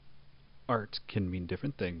Art can mean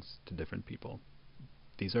different things to different people.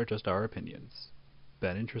 These are just our opinions.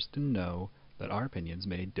 Ben and Tristan know that our opinions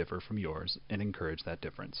may differ from yours and encourage that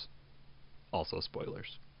difference. Also,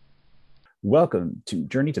 spoilers. Welcome to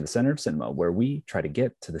Journey to the Center of Cinema, where we try to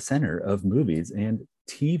get to the center of movies and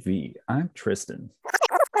TV. I'm Tristan.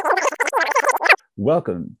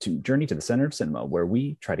 Welcome to Journey to the Center of Cinema, where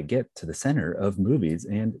we try to get to the center of movies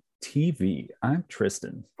and TV. I'm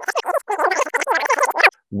Tristan.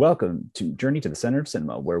 Welcome to Journey to the Center of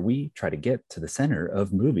Cinema, where we try to get to the center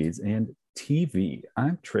of movies and TV.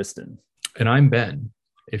 I'm Tristan. And I'm Ben.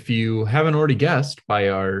 If you haven't already guessed by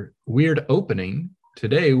our weird opening,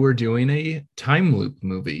 today we're doing a time loop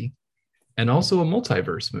movie and also a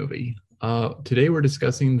multiverse movie. Today we're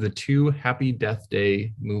discussing the two Happy Death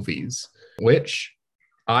Day movies, which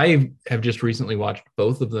I have just recently watched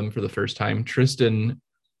both of them for the first time. Tristan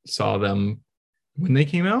saw them when they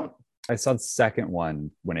came out. I saw the second one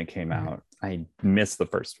when it came out. I missed the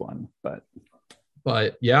first one,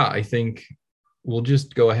 but yeah, I think we'll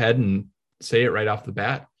just go ahead and say it right off the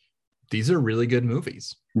bat. These are really good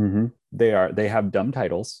movies. Mm-hmm. They are. They have dumb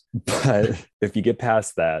titles, but if you get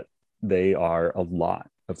past that, they are a lot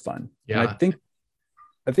of fun. Yeah, and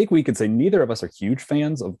I think we could say neither of us are huge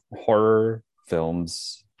fans of horror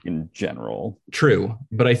films in general. True,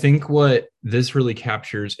 but I think what this really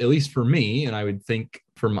captures, at least for me, and I would think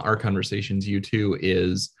from our conversations, you too,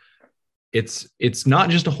 is it's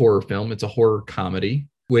not just a horror film; it's a horror comedy,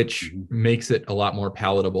 which makes it a lot more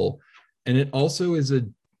palatable, and it also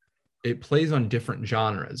it plays on different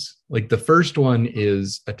genres. Like the first one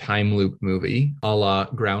is a time loop movie, a la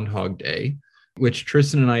Groundhog Day, which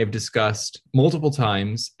Tristan and I have discussed multiple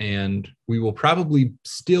times, and we will probably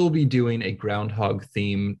still be doing a Groundhog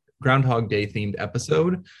Day themed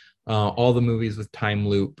episode. All the movies with time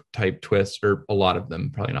loop type twists, or a lot of them,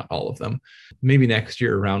 probably not all of them, maybe next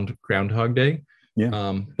year around Groundhog Day.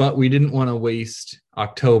 Yeah. But we didn't want to waste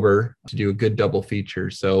October to do a good double feature.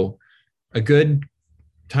 So a good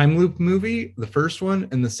time loop movie, the first one,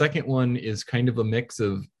 and the second one is kind of a mix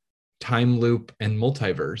of time loop and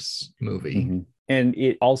multiverse movie. Mm-hmm. And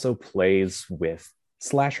it also plays with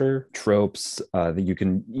slasher tropes that you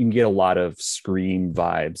can get a lot of Scream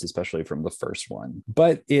vibes, especially from the first one,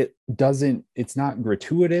 but it's not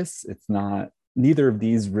gratuitous. Neither of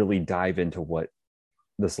these really dive into what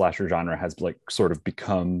the slasher genre has like sort of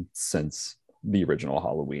become since the original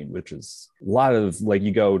Halloween, which is a lot of like, you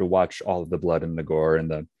go to watch all of the blood and the gore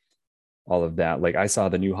and all of that. Like I saw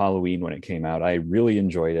the new Halloween when it came out. I really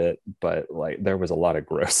enjoyed it, but like there was a lot of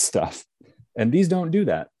gross stuff, and these don't do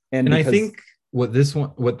that. And I think what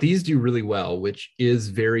these do really well, which is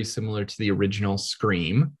very similar to the original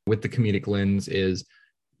Scream with the comedic lens, is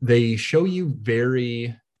they show you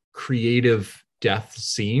very creative death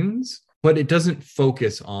scenes, but it doesn't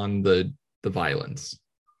focus on the violence.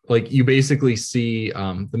 Like you basically see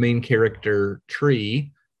the main character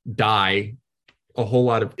Tree die a whole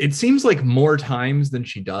lot of, it seems like more times than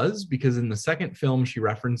she does, because in the second film she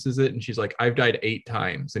references it and she's like, I've died 8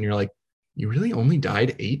 times. And you're like, you really only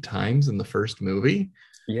died 8 times in the first movie?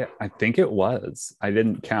 Yeah, I think it was. I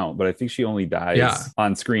didn't count, but I think she only dies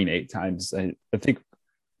on screen 8 times. I think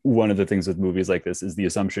one of the things with movies like this is the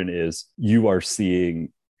assumption is you are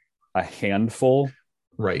seeing a handful.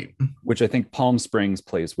 Right. Which I think Palm Springs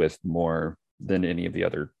plays with more than any of the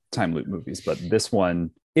other time loop movies. But this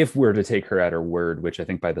one, if we're to take her at her word, which I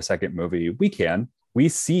think by the second movie we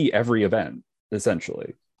see every event,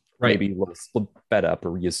 essentially. Right. Maybe we'll sped up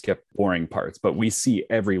or you skip boring parts, but we see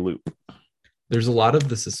every loop. There's a lot of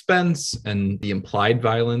the suspense and the implied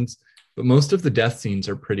violence, but most of the death scenes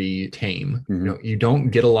are pretty tame. Mm-hmm. You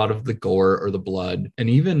don't get a lot of the gore or the blood. And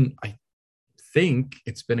even I think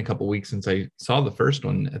it's been a couple weeks since I saw the first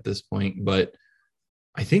one at this point, but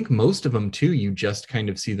I think most of them too, you just kind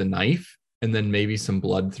of see the knife and then maybe some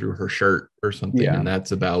blood through her shirt or something. Yeah. And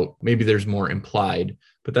that's about, maybe there's more implied,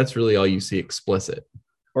 but that's really all you see explicit.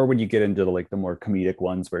 Or when you get into the more comedic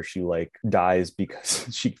ones where she like dies because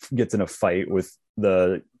she gets in a fight with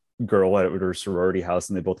the girl at her sorority house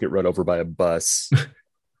and they both get run over by a bus.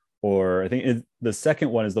 Or I think the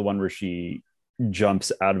second one is the one where she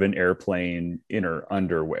jumps out of an airplane in her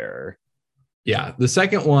underwear. Yeah, the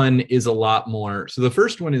second one is a lot more. So the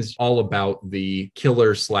first one is all about the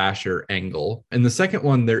killer slasher angle. And the second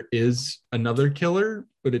one, there is another killer,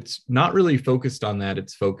 but it's not really focused on that.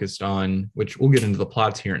 It's focused on, which we'll get into the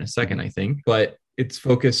plots here in a second, I think, but it's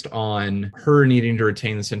focused on her needing to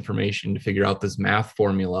retain this information to figure out this math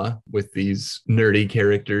formula with these nerdy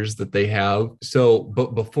characters that they have. So,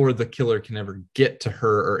 but before the killer can ever get to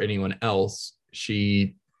her or anyone else,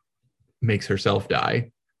 she makes herself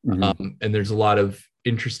die. Mm-hmm. And there's a lot of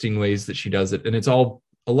interesting ways that she does it. And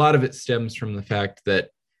a lot of it stems from the fact that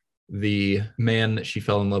the man that she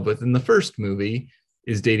fell in love with in the first movie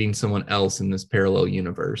is dating someone else in this parallel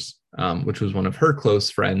universe, which was one of her close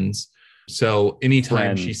friends. So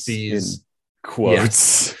anytime she sees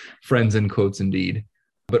quotes, friends in quotes, indeed.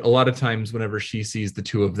 But a lot of times whenever she sees the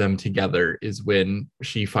two of them together is when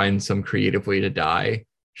she finds some creative way to die.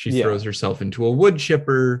 She throws herself into a wood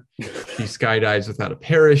chipper. She skydives without a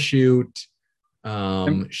parachute.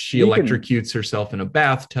 She electrocutes herself in a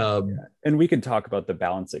bathtub. And we can talk about the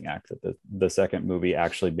balancing act that the second movie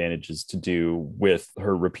actually manages to do with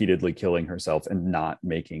her repeatedly killing herself and not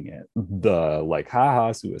making it the like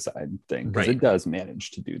haha suicide thing, because it does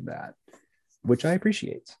manage to do that, which I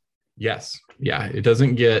appreciate. Yes. Yeah. It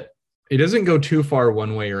doesn't go too far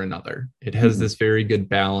one way or another. It has this very good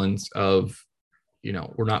balance of,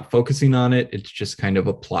 we're not focusing on it. It's just kind of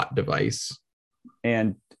a plot device.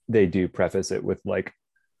 And they do preface it with like,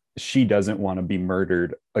 she doesn't want to be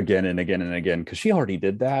murdered again and again and again, because she already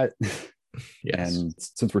did that. Yes. And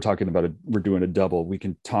since we're talking about we're doing a double, we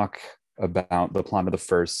can talk about the plot of the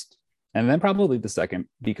first and then probably the second,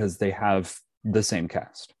 because they have the same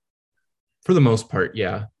cast. For the most part,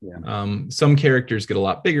 yeah. Some characters get a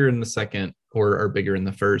lot bigger in the second or are bigger in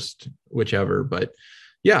the first, whichever. But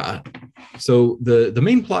yeah, so the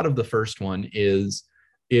main plot of the first one is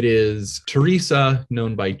it is Teresa,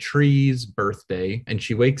 known by Tree's birthday, and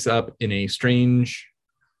she wakes up in a strange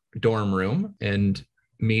dorm room and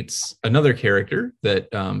meets another character that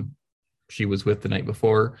she was with the night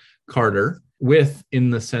before, Carter, with in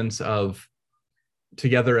the sense of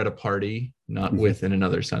together at a party, not with in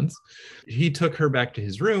another sense. He took her back to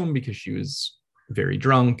his room because she was very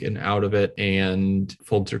drunk and out of it, and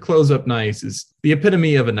folds her clothes up nice, is the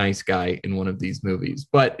epitome of a nice guy in one of these movies,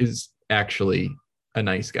 but is actually a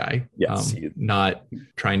nice guy. Yes. Not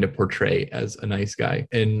trying to portray as a nice guy.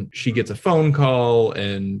 And she gets a phone call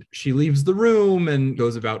and she leaves the room and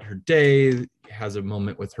goes about her day, has a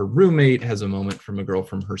moment with her roommate, has a moment from a girl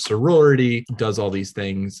from her sorority, does all these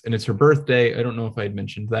things. And it's her birthday. I don't know if I had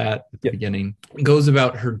mentioned that at the beginning. Goes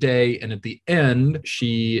about her day. And at the end,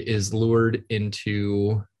 she is lured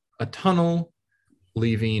into a tunnel,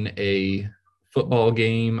 leaving a football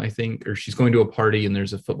game, I think, or she's going to a party and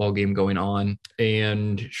there's a football game going on.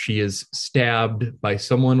 And she is stabbed by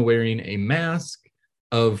someone wearing a mask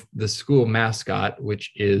of the school mascot,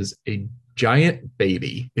 which is a giant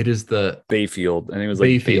baby. It is the Bayfield. I think it was like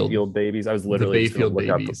Bayfield Babies. I was literally just going to look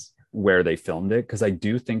up where they filmed it, because I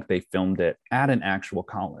do think they filmed it at an actual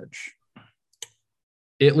college.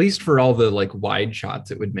 At least for all the like wide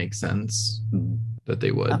shots, it would make sense that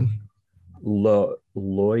they would.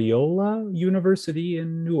 Loyola University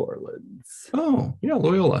in New Orleans. Oh, yeah,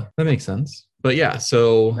 Loyola. That makes sense. But yeah,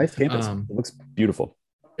 so nice campus. It looks beautiful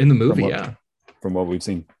in the movie, from what we've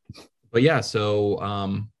seen. But yeah,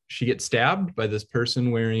 so she gets stabbed by this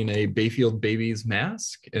person wearing a Bayfield Babies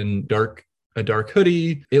mask and a dark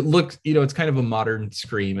hoodie. It looks, it's kind of a modern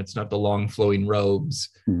Scream. It's not the long flowing robes,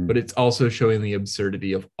 but it's also showing the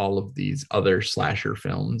absurdity of all of these other slasher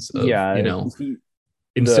films.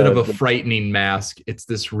 Instead of a frightening mask, it's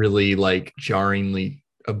this really like jarringly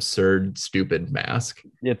absurd, stupid mask.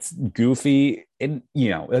 It's goofy and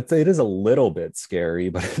it is a little bit scary,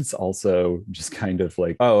 but it's also just kind of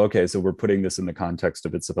like, oh, okay, so we're putting this in the context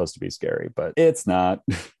of it's supposed to be scary, but it's not.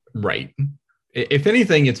 Right. If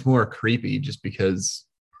anything, it's more creepy just because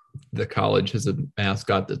the college has a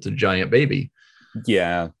mascot that's a giant baby.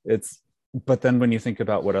 Yeah, but then when you think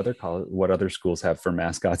about what other schools have for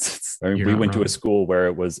mascots, we went to a school where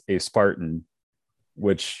it was a Spartan,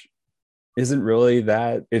 which isn't really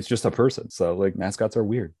that. It's just a person. So like mascots are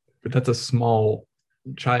weird. But that's a small,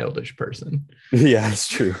 childish person. Yeah, it's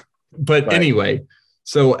true. But anyway,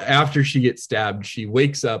 so after she gets stabbed, she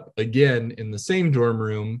wakes up again in the same dorm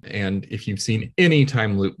room. And if you've seen any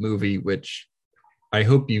time loop movie, which I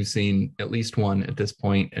hope you've seen at least one at this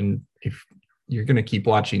point, and if you're going to keep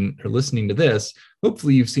watching or listening to this,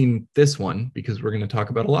 hopefully you've seen this one, because we're going to talk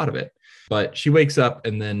about a lot of it. But she wakes up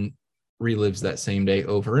and then relives that same day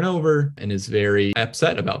over and over and is very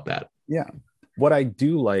upset about that. Yeah. What I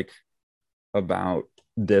do like about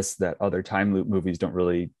this that other time loop movies don't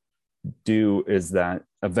really do is that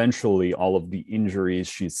eventually all of the injuries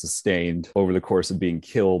she sustained over the course of being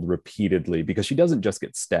killed repeatedly, because she doesn't just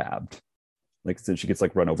get stabbed. Like, since she gets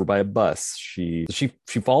like run over by a bus, she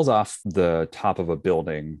falls off the top of a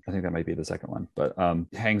building. I think that might be the second one, but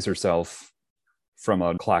hangs herself from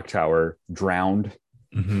a clock tower, drowned.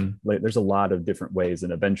 Like, there's a lot of different ways,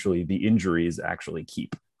 and eventually the injuries actually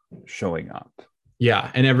keep showing up.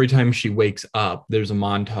 Yeah, and every time she wakes up, there's a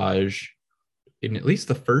montage in at least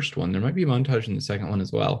the first one. There might be a montage in the second one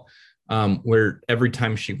as well, where every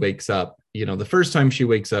time she wakes up, the first time she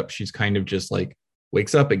wakes up, she's kind of just like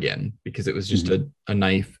wakes up again because it was just a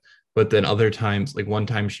knife. But then other times, like one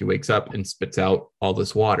time she wakes up and spits out all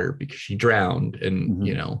this water because she drowned. And,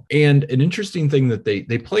 and an interesting thing that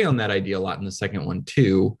they play on that idea a lot in the second one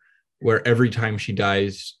too, where every time she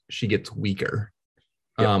dies, she gets weaker.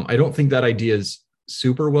 Yep. I don't think that idea is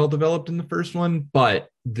super well developed in the first one, but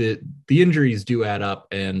the injuries do add up,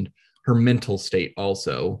 and her mental state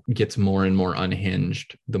also gets more and more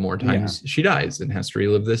unhinged the more times she dies and has to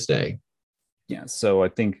relive this day. Yeah, so I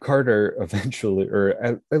think Carter eventually,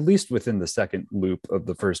 or at least within the second loop of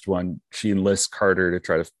the first one, she enlists Carter to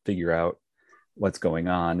try to figure out what's going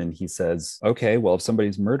on. And he says, okay, well, if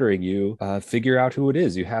somebody's murdering you, figure out who it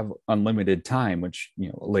is. You have unlimited time, which,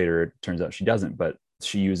 later it turns out she doesn't, but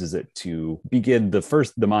she uses it to begin the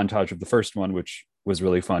montage of the first one, which was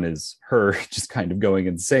really fun, is her just kind of going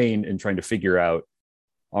insane and trying to figure out,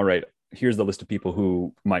 all right, here's the list of people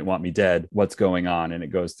who might want me dead. What's going on? And it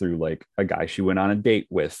goes through like a guy she went on a date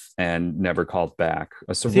with and never called back.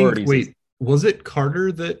 A sorority. Was it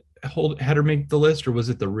Carter that had her make the list, or was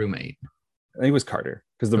it the roommate? I think it was Carter,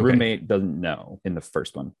 because the roommate doesn't know in the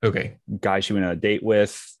first one. Okay. Guy she went on a date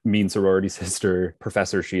with, mean sorority sister,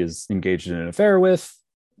 professor she is engaged in an affair with.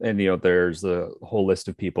 And, there's a whole list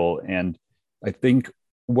of people. And I think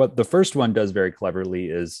what the first one does very cleverly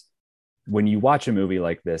is, when you watch a movie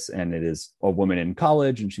like this and it is a woman in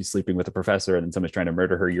college and she's sleeping with a professor and then someone's trying to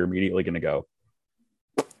murder her, you're immediately going to go,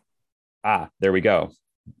 there we go.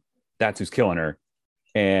 That's who's killing her.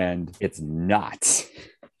 And it's not.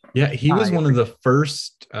 Yeah, he was one of the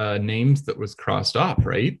first names that was crossed off,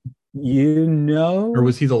 right? Or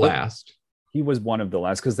was he the last? He was one of the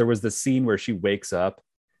last, because there was the scene where she wakes up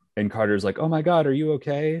and Carter's like, oh my God, are you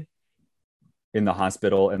okay? In the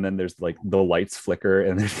hospital, and then there's like the lights flicker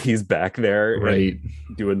and then he's back there, right,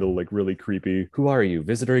 doing the like really creepy, who are you,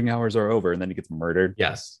 visiting hours are over, and then he gets murdered.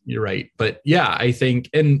 Yes, you're right. But yeah, I think,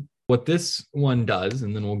 and what this one does,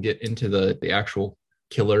 and then we'll get into the actual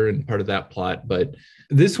killer and part of that plot, but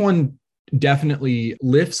this one definitely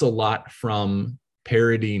lifts a lot from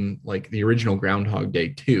parodying like the original Groundhog Day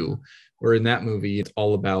 2, where in that movie it's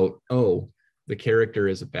all about, the character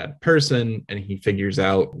is a bad person and he figures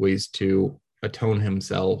out ways to atone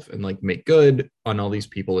himself and like make good on all these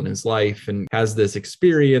people in his life, and has this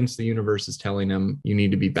experience. The universe is telling him, you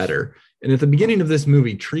need to be better. And at the beginning of this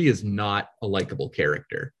movie, Tree is not a likable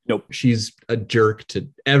character. Nope. She's a jerk to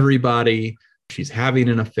everybody. She's having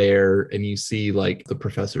an affair, and you see like the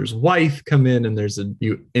professor's wife come in, and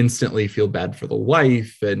you instantly feel bad for the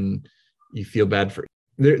wife, and you feel bad for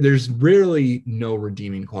there's rarely no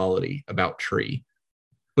redeeming quality about Tree.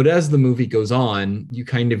 But as the movie goes on, you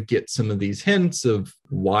kind of get some of these hints of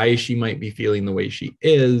why she might be feeling the way she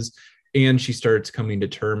is. And she starts coming to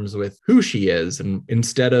terms with who she is. And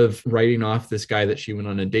instead of writing off this guy that she went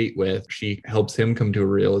on a date with, she helps him come to a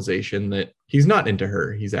realization that he's not into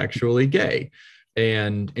her. He's actually gay,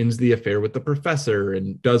 and ends the affair with the professor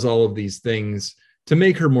and does all of these things to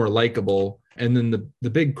make her more likable. And then the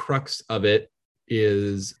big crux of it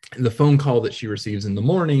is the phone call that she receives in the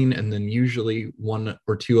morning, and then usually one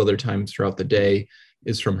or two other times throughout the day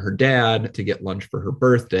is from her dad to get lunch for her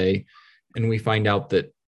birthday. And we find out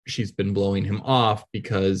that she's been blowing him off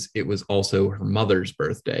because it was also her mother's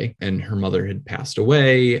birthday, and her mother had passed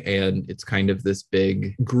away, and it's kind of this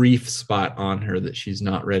big grief spot on her that she's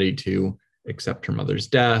not ready to accept her mother's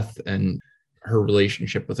death, and her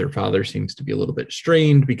relationship with her father seems to be a little bit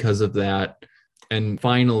strained because of that. And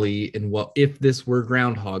finally, if this were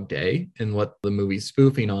Groundhog Day and what the movie's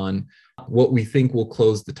spoofing on, what we think will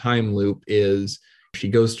close the time loop is she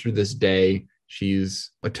goes through this day,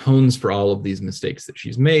 she's atones for all of these mistakes that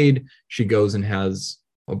she's made. She goes and has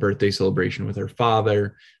a birthday celebration with her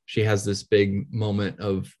father. She has this big moment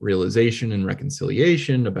of realization and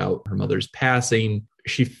reconciliation about her mother's passing.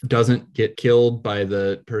 She doesn't get killed by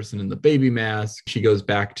the person in the baby mask. She goes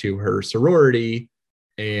back to her sorority,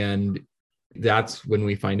 and that's when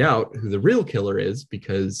we find out who the real killer is,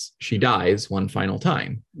 because she dies one final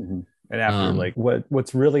time. Mm-hmm. And after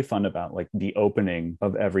what's really fun about like the opening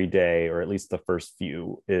of every day, or at least the first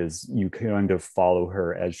few, is you kind of follow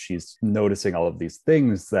her as she's noticing all of these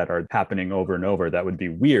things that are happening over and over that would be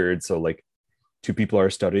weird. So like, two people are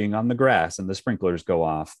studying on the grass and the sprinklers go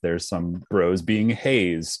off. There's some bros being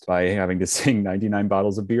hazed by having to sing 99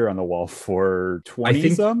 bottles of beer on the wall for 20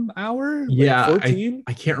 some hour. Yeah. 14?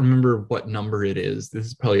 I can't remember what number it is. This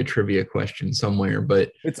is probably a trivia question somewhere,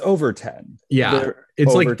 but it's over 10. Yeah.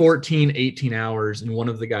 It's like 14, 18 hours. And one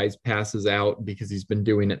of the guys passes out because he's been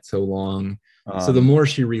doing it so long. So the more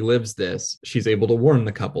she relives this, she's able to warn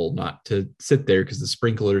the couple not to sit there because the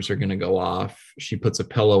sprinklers are going to go off. She puts a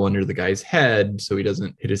pillow under the guy's head so he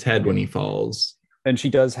doesn't hit his head when he falls. And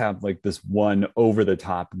she does have like this one over the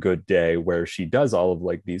top good day where she does all of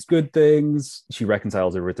like these good things. She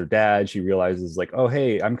reconciles her with her dad. She realizes like, oh,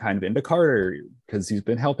 hey, I'm kind of into Carter because he's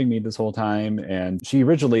been helping me this whole time. And she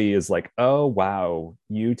originally is like, oh, wow,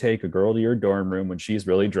 you take a girl to your dorm room when she's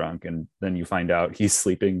really drunk. And then you find out he's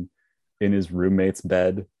sleeping in his roommate's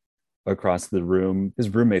bed across the room. His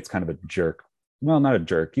roommate's kind of a jerk. Well, not a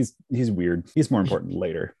jerk. He's weird. He's more important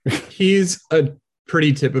later. He's a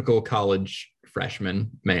pretty typical college freshman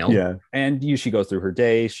male. Yeah. And she goes through her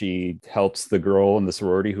day. She helps the girl in the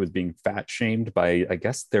sorority who is being fat shamed by, I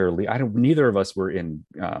guess neither of us were in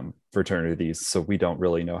fraternities, so we don't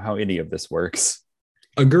really know how any of this works.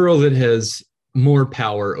 A girl that has more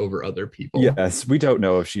power over other people. Yes, we don't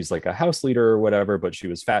know if she's like a house leader or whatever, but she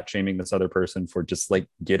was fat shaming this other person for just like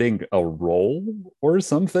getting a roll or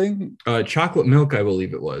something. Chocolate milk, I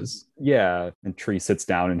believe it was. Yeah, and Tree sits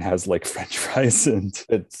down and has like French fries, and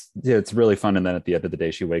it's really fun. And then at the end of the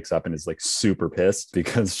day, she wakes up and is like super pissed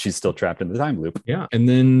because she's still trapped in the time loop. Yeah, and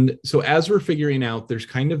then so as we're figuring out, there's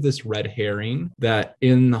kind of this red herring that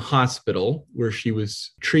in the hospital where she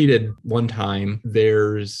was treated one time,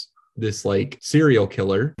 there's this like serial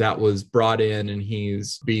killer that was brought in and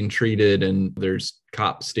he's being treated and there's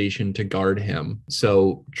cops stationed to guard him.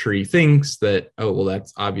 So Tree thinks that, oh, well,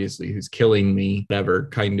 that's obviously who's killing me, whatever,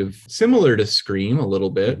 kind of similar to Scream a little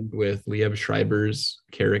bit with Liev Schreiber's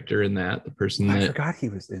character in that, the person I forgot he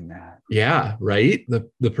was in that. Yeah, right.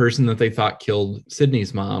 The person that they thought killed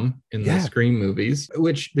Sydney's mom in the Scream movies,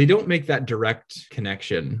 which they don't make that direct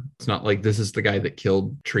connection. It's not like this is the guy that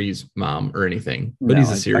killed Tree's mom or anything, but he's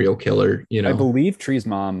a serial killer, you know. I believe Tree's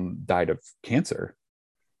mom died of cancer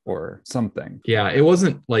or something. Yeah, it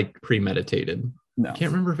wasn't like premeditated. No. I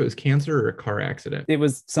can't remember if it was cancer or a car accident. It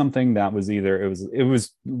was something that was either it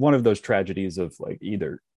was one of those tragedies of like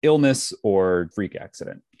either illness or freak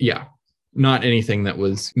accident. Yeah, not anything that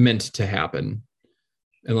was meant to happen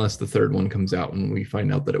unless the third one comes out and we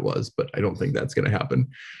find out that it was, but I don't think that's going to happen.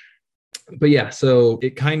 But yeah, so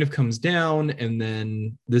it kind of comes down, and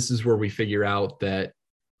then this is where we figure out that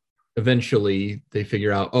eventually they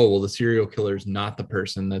figure out, oh, well, the serial killer is not the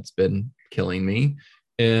person that's been killing me.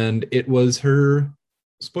 And it was her,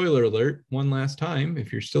 spoiler alert, one last time,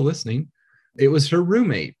 if you're still listening, it was her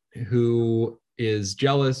roommate who is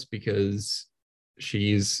jealous because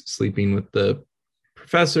she's sleeping with the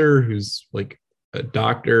professor who's like a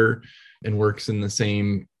doctor and works in the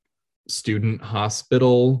same student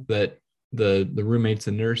hospital that the roommate's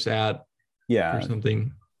a nurse at. Yeah. Or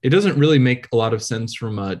something. It doesn't really make a lot of sense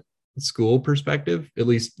from a school perspective, at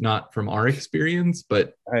least not from our experience,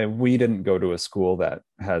 but we didn't go to a school that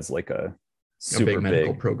has like a super big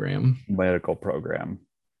medical program.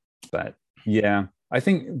 But yeah, I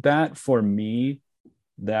think that for me,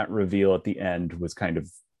 that reveal at the end was kind of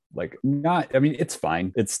like it's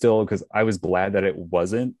fine. It's still, because I was glad that it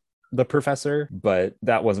wasn't the professor, but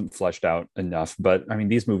that wasn't fleshed out enough. But I mean,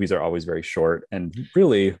 these movies are always very short, and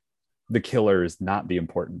really the killer is not the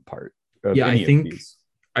important part of any of these.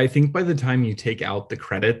 I think by the time you take out the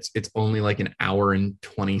credits, it's only like an hour and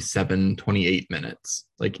 28 minutes.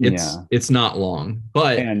 Like it's not long,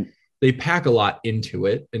 but they pack a lot into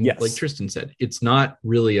it. And like Tristan said, it's not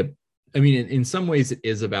really in some ways it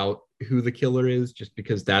is about who the killer is, just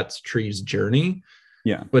because that's Tree's journey.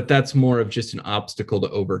 Yeah. But that's more of just an obstacle to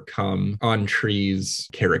overcome on Tree's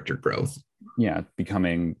character growth. Yeah.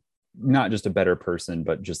 Becoming not just a better person,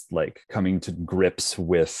 but just like coming to grips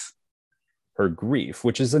with her grief,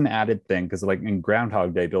 which is an added thing, because like in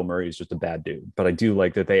Groundhog Day, Bill Murray is just a bad dude. But I do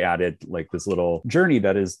like that they added like this little journey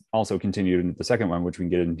that is also continued in the second one, which we can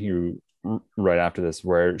get into right after this,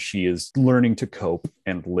 where she is learning to cope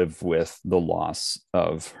and live with the loss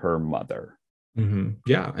of her mother. Mm-hmm.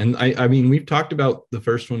 Yeah. And I mean, we've talked about the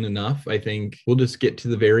first one enough. I think we'll just get to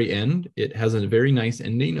the very end. It has a very nice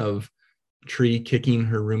ending of Tree kicking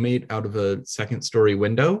her roommate out of a second-story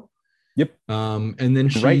window. Yep. And then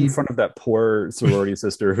right in front of that poor sorority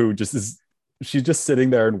sister who she's just sitting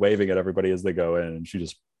there and waving at everybody as they go in, and she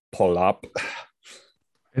just pull up.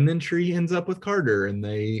 And then Tree ends up with Carter, and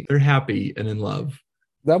they're happy and in love.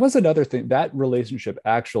 That was another thing. That relationship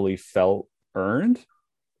actually felt earned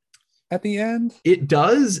at the end. It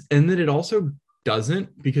does, and then it also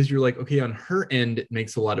doesn't, because you're like, okay, on her end, it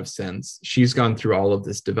makes a lot of sense. She's gone through all of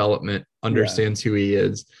this development, understands who he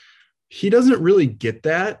is. He doesn't really get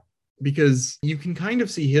that, because you can kind of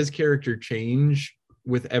see his character change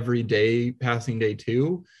with every day passing day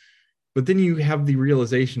 2. But then you have the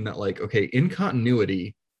realization that like, okay, in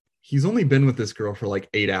continuity, he's only been with this girl for like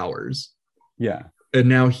 8 hours. Yeah. And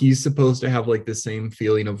now he's supposed to have like the same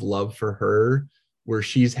feeling of love for her, where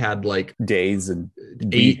she's had like days and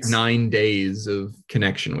 8-9 days of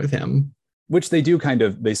connection with him. Which they do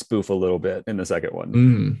they spoof a little bit in the second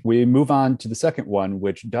one. We move on to the second one,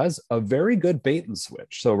 which does a very good bait and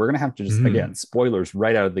switch. So we're going to have to just, again, spoilers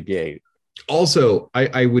right out of the gate. Also,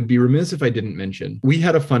 I would be remiss if I didn't mention, we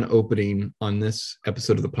had a fun opening on this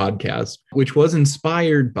episode of the podcast, which was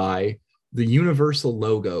inspired by the Universal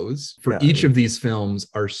logos for each of these films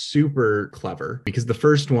are super clever, because the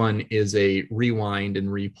first one is a rewind and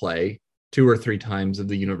replay 2 or 3 times of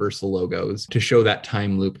the Universal logos to show that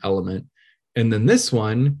time loop element. And then this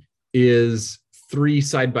one is 3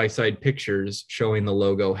 side-by-side pictures showing the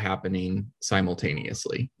logo happening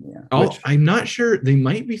simultaneously. Yeah. I'm not sure. They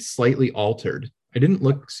might be slightly altered. I didn't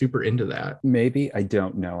look super into that. Maybe. I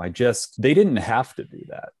don't know. They didn't have to do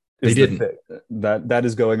that. They didn't. That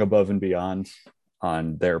is going above and beyond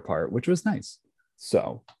on their part, which was nice.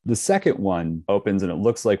 So the second one opens and it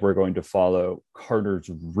looks like we're going to follow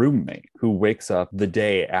Carter's roommate, who wakes up the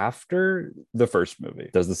day after the first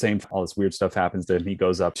movie. Does the same, all this weird stuff happens to him. He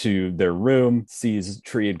goes up to their room, sees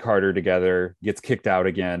Tree and Carter together, gets kicked out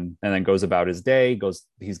again, and then goes about his day,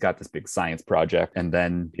 he's got this big science project, and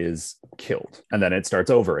then is killed. And then it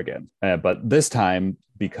starts over again. But this time,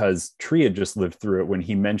 because Tree had just lived through it, when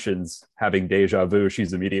he mentions having deja vu,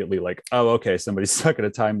 she's immediately like, oh, okay, somebody's stuck in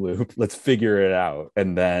a time loop. Let's figure it out.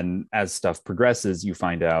 And then as stuff progresses, you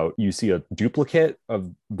find out, you see a duplicate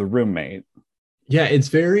of the roommate. Yeah, it's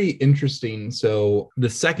very interesting. So the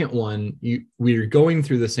second one, we're going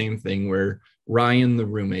through the same thing where Ryan, the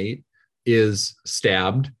roommate, is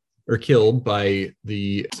stabbed or killed by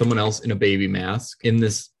someone else in a baby mask in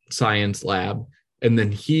this science lab. And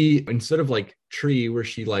then he, instead of like Tree, where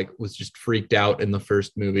she like was just freaked out in the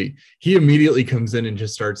first movie, he immediately comes in and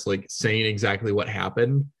just starts like saying exactly what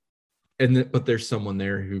happened. But there's someone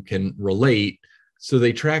there who can relate. So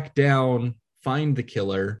they track down, find the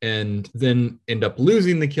killer, and then end up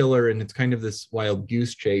losing the killer. And it's kind of this wild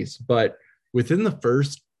goose chase. But within the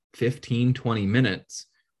first 15-20 minutes,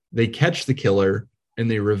 they catch the killer and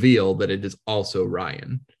they reveal that it is also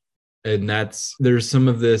Ryan. And there's some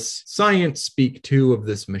of this science speak too of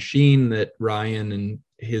this machine that Ryan and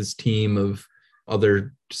his team of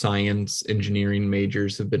other science engineering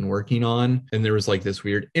majors have been working on. And there was like this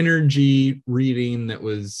weird energy reading that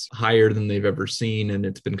was higher than they've ever seen. And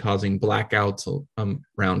it's been causing blackouts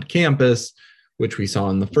around campus, which we saw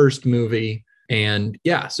in the first movie. And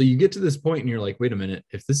yeah, so you get to this point and you're like, wait a minute,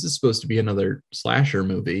 if this is supposed to be another slasher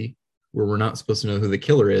movie where we're not supposed to know who the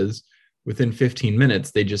killer is, within 15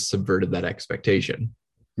 minutes, they just subverted that expectation.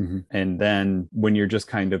 Mm-hmm. And then when you're just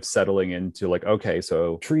kind of settling into like, okay,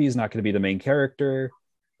 so Tree is not going to be the main character.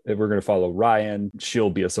 We're going to follow Ryan.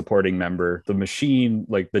 She'll be a supporting member. The machine,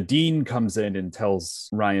 like the dean comes in and tells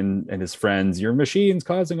Ryan and his friends, your machine's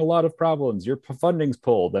causing a lot of problems. Your funding's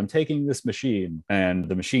pulled. I'm taking this machine. And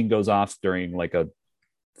the machine goes off during like a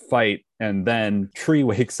fight. And then Tree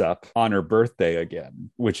wakes up on her birthday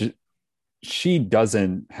again, which is, she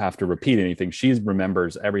doesn't have to repeat anything. She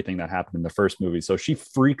remembers everything that happened in the first movie. So she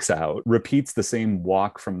freaks out, repeats the same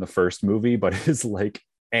walk from the first movie, but is like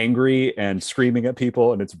angry and screaming at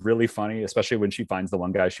people. And it's really funny, especially when she finds the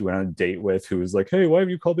one guy she went on a date with who was like, hey, why have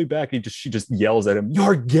you called me back? She just yells at him,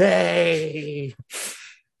 you're gay.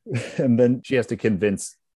 And then she has to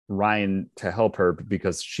convince Ryan to help her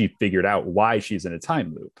because she figured out why she's in a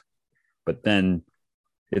time loop. But then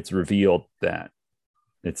it's revealed that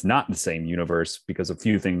it's not the same universe because a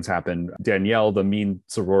few things happen. Danielle, the mean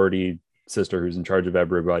sorority sister who's in charge of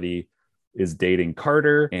everybody, is dating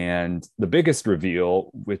Carter. And the biggest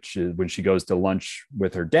reveal, which is when she goes to lunch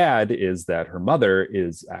with her dad, is that her mother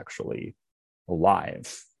is actually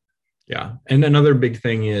alive. Yeah. And another big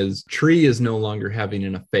thing is Tree is no longer having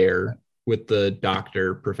an affair with the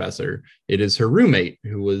doctor professor. It is her roommate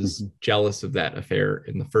who was jealous of that affair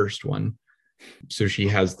in the first one. So she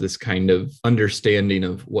has this kind of understanding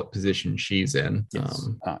of what position she's in. Yes.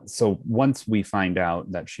 So once we find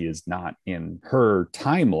out that she is not in her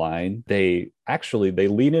timeline, they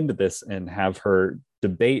lean into this and have her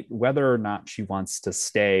debate whether or not she wants to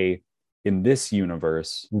stay in this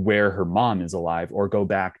universe where her mom is alive or go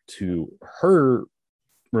back to her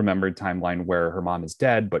remembered timeline where her mom is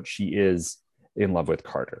dead, but she is in love with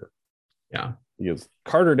Carter. Yeah. Because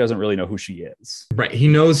Carter doesn't really know who she is. Right. He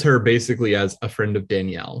knows her basically as a friend of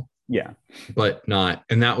Danielle. Yeah. But not.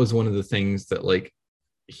 And that was one of the things that like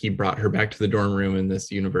he brought her back to the dorm room in this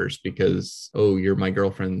universe because, oh, you're my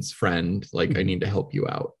girlfriend's friend. Like I need to help you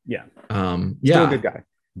out. Yeah. Yeah. Still a good guy.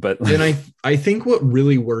 But and I think what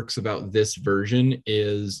really works about this version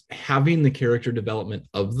is having the character development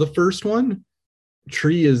of the first one.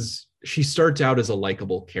 She starts out as a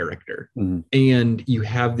likable character, and you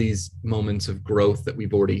have these moments of growth that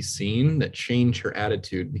we've already seen that change her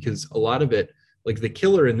attitude, because a lot of it, like the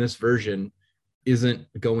killer in this version isn't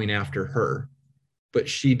going after her, but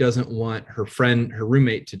she doesn't want her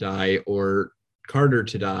roommate to die, or Carter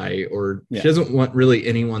to die, or she doesn't want really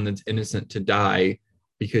anyone that's innocent to die,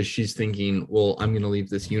 because she's thinking, well, I'm going to leave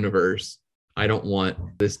this universe. I don't want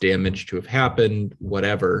this damage to have happened,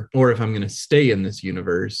 whatever. Or if I'm going to stay in this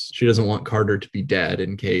universe, she doesn't want Carter to be dead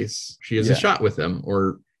in case she has a shot with him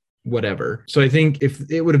or whatever. So I think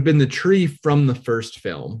if it would have been the tree from the first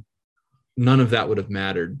film, none of that would have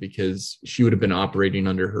mattered, because she would have been operating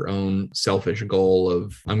under her own selfish goal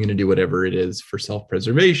of, I'm going to do whatever it is for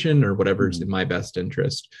self-preservation or whatever's in my best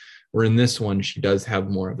interest. Where in this one, she does have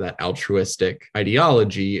more of that altruistic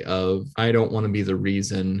ideology of, I don't want to be the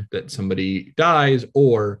reason that somebody dies,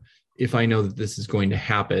 or if I know that this is going to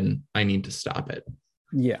happen, I need to stop it.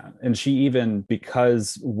 Yeah. And she even,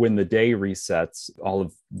 because when the day resets, all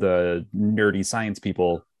of the nerdy science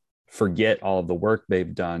people forget all of the work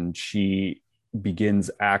they've done, she begins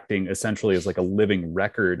acting essentially as like a living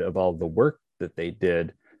record of all the work that they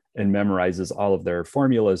did, and memorizes all of their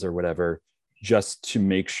formulas or whatever, just to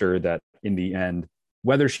make sure that in the end,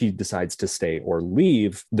 whether she decides to stay or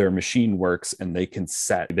leave, their machine works and they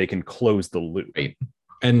can close the loop. Right.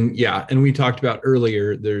 And we talked about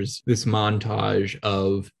earlier, there's this montage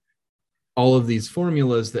of all of these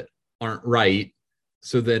formulas that aren't right.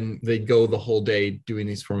 So then they go the whole day doing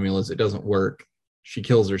these formulas. It doesn't work. She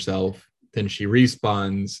kills herself. Then she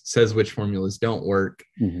respawns, says which formulas don't work,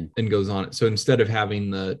 and goes on. So instead of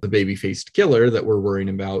having the baby-faced killer that we're worrying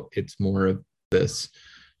about, it's more of this,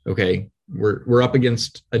 okay, we're up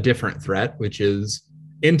against a different threat, which is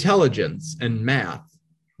intelligence and math,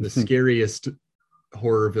 the scariest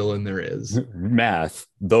horror villain there is. Math,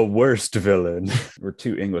 the worst villain. We're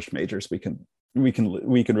two English majors. We can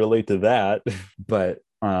relate to that. But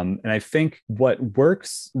and I think what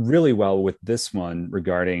works really well with this one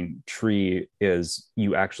regarding Tree is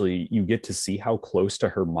you get to see how close to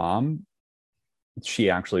her mom she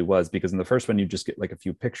actually was, because in the first one you just get like a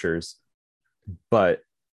few pictures, but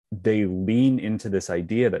they lean into this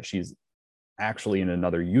idea that she's actually in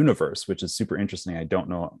another universe, which is super interesting. I don't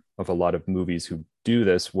know of a lot of movies who do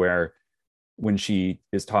this, where when she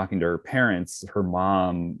is talking to her parents, her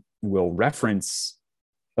mom will reference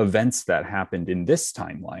events that happened in this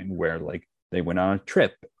timeline, where like they went on a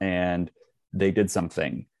trip and they did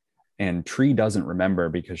something, and Tree doesn't remember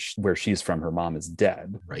because where she's from, her mom is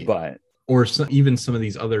dead. Right. But or even some of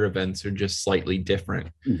these other events are just slightly different.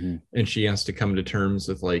 And she has to come to terms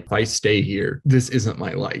with, like, if I stay here, this isn't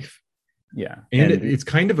my life. Yeah. And it's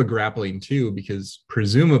kind of a grappling too, because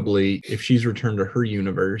presumably if she's returned to her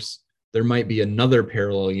universe, there might be another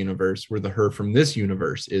parallel universe where the her from this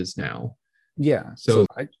universe is now. Yeah. So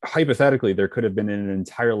hypothetically, there could have been an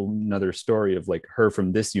entire another story of like her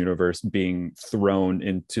from this universe being thrown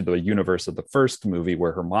into the universe of the first movie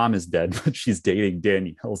where her mom is dead, but she's dating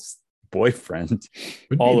Danielle's boyfriend.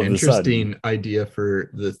 Would be an interesting idea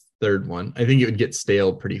for the third one. I think it would get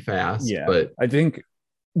stale pretty fast. Yeah. But I think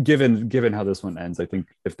given how this one ends, I think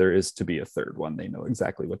if there is to be a third one, they know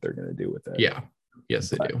exactly what they're going to do with it. Yeah. Yes,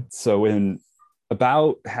 they do. So in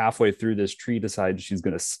about halfway through this, Tree decides she's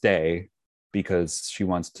going to stay because she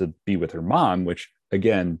wants to be with her mom, which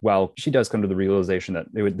again, while she does come to the realization that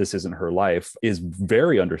this isn't her life, is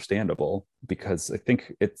very understandable, because I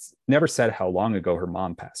think it's never said how long ago her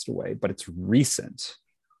mom passed away, but it's recent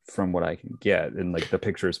from what I can get, and like the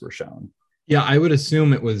pictures were shown. Yeah, I would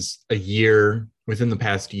assume it was a year, within the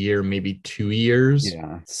past year, maybe 2 years.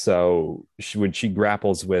 Yeah. So when she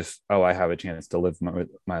grapples with, oh, I have a chance to live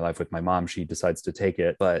my life with my mom, she decides to take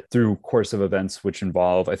it. But through course of events, which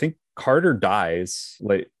involve, I think Carter dies,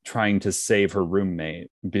 like trying to save her roommate,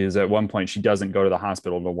 because at one point she doesn't go to the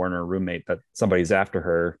hospital to warn her roommate that somebody's after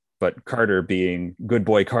her. But Carter, being good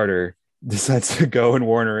boy Carter, decides to go and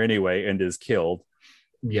warn her anyway and is killed.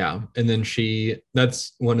 Yeah. And then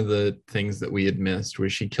that's one of the things that we had missed,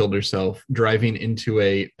 was she killed herself driving into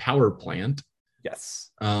a power plant.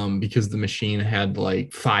 Yes. Because the machine had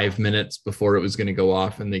like 5 minutes before it was going to go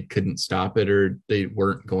off and they couldn't stop it, or they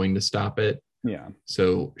weren't going to stop it. Yeah.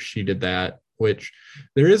 So she did that, which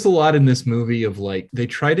there is a lot in this movie of like, they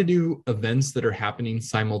try to do events that are happening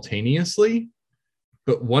simultaneously,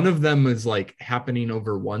 but one of them is like happening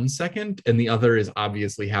over 1 second and the other is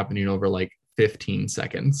obviously happening over like 15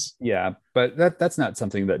 seconds. Yeah, but that's not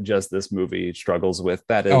something that just this movie struggles with.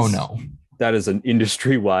 That is, oh no, that is an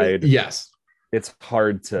industry-wide yes it's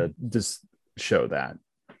hard to just show that.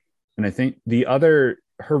 And I think her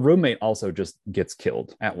roommate also just gets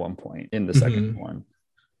killed at one point in the second one.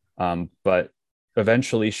 But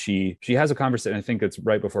eventually she has a conversation. I think it's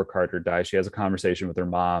right before Carter dies. She has a conversation with her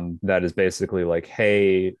mom that is basically like,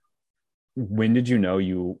 hey, when did you know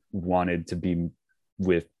you wanted to be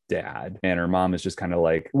with dad? And her mom is just kind of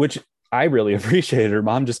like, which I really appreciated. Her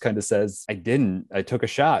mom just kind of says, I didn't. I took a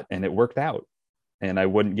shot and it worked out. And I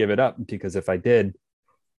wouldn't give it up, because if I did,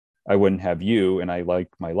 I wouldn't have you. And I like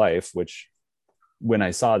my life, which when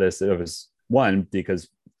I saw this, it was one, because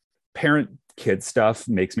parent kid stuff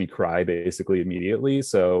makes me cry basically immediately.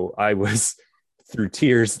 So I was through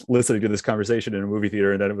tears listening to this conversation in a movie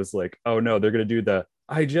theater. And then it was like, oh no, they're going to do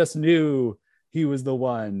I just knew he was the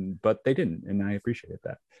one, but they didn't. And I appreciated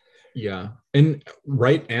that. Yeah. And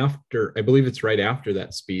right after, I believe it's right after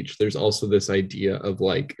that speech, there's also this idea of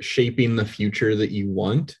like shaping the future that you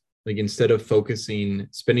want. Like, instead of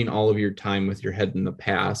spending all of your time with your head in the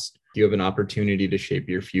past, you have an opportunity to shape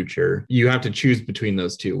your future. You have to choose between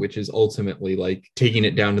those two, which is ultimately like taking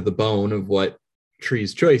it down to the bone of what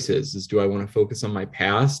Tree's choice is do I want to focus on my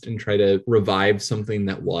past and try to revive something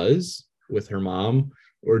that was with her mom?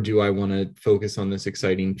 Or do I want to focus on this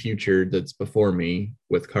exciting future that's before me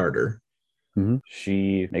with Carter? Mm-hmm.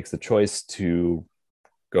 She makes the choice to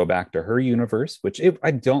go back to her universe, which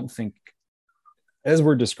I don't think, as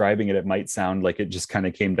we're describing it, it might sound like it just kind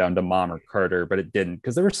of came down to mom or Carter, but it didn't,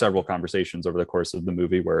 because there were several conversations over the course of the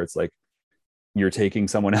movie where it's like, you're taking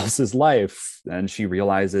someone else's life. And she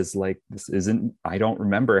realizes, like, I don't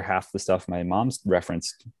remember half the stuff my mom's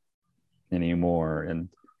referenced anymore. And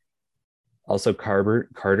also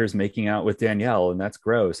Carter's making out with Danielle, and that's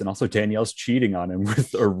gross. And also Danielle's cheating on him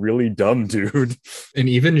with a really dumb dude. And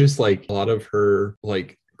even just like a lot of her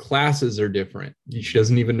like classes are different. She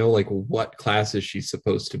doesn't even know like what classes she's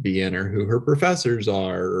supposed to be in or who her professors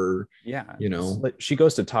are, or she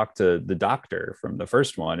goes to talk to the doctor from the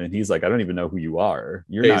first one, and he's like, I don't even know who you are.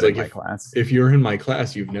 You're not in my class. If you're in my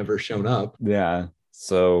class, you've never shown up. Yeah.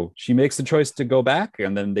 So she makes the choice to go back,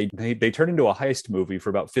 and then they turn into a heist movie for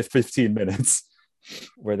about 15 minutes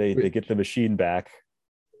where they get the machine back.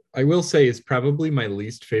 I will say it's probably my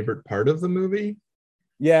least favorite part of the movie.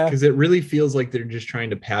 Yeah. Because it really feels like they're just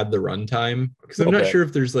trying to pad the runtime. Because I'm not sure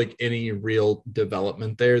if there's like any real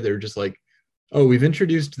development there. They're just like, oh, we've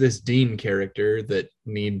introduced this Dean character that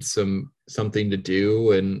needs something to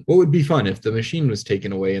do. And what would be fun if the machine was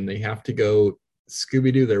taken away and they have to go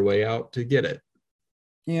Scooby-Doo their way out to get it.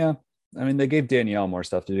 Yeah. I mean, they gave Danielle more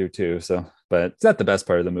stuff to do too. So, but it's not the best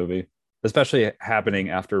part of the movie, especially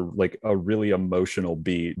happening after like a really emotional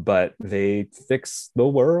beat. But they fix the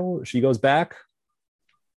world. She goes back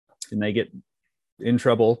and they get in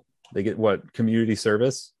trouble. They get community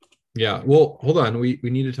service. Yeah. Well, hold on. We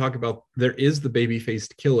need to talk about, there is the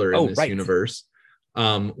baby-faced killer in this universe,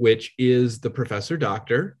 which is the Professor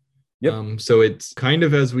Doctor. Yep. So it's kind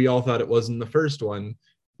of as we all thought it was in the first one.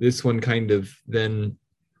 This one kind of then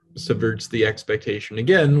subverts the expectation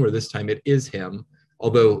again, where this time it is him.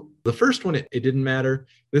 Although the first one, it didn't matter.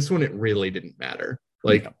 This one, it really didn't matter.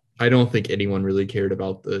 Like, yeah. I don't think anyone really cared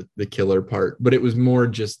about the killer part, but it was more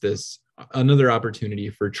just another opportunity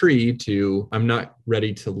for Tree I'm not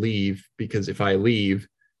ready to leave, because if I leave,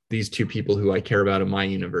 these two people who I care about in my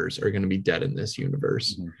universe are going to be dead in this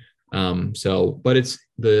universe. Mm-hmm. But it's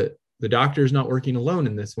the doctor's not working alone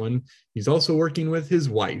in this one. He's also working with his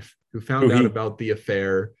wife, who found out about the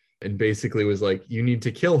affair and basically was like, you need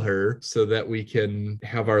to kill her so that we can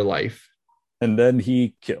have our life. And then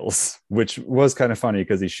he kills, which was kind of funny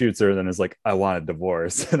because he shoots her and then is like, I want a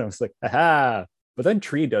divorce. And I was like, aha. But then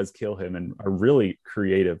Tree does kill him in a really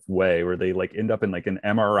creative way where they like end up in like an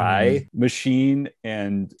MRI machine,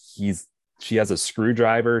 and she has a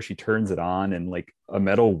screwdriver. She turns it on and like a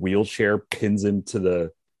metal wheelchair pins him to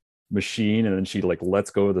the machine, and then she like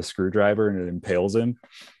lets go of the screwdriver and it impales him.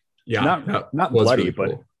 Yeah. Not bloody, really cool.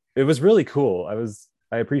 But it was really cool.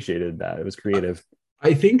 I appreciated that. It was creative.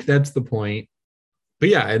 I think that's the point. But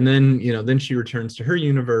yeah, and then she returns to her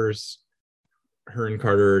universe. Her and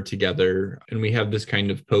Carter are together, and we have this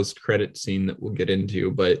kind of post-credit scene that we'll get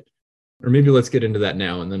into, or maybe let's get into that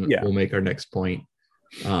now, and then we'll make our next point.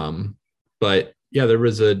 But yeah, there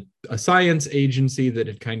was a science agency that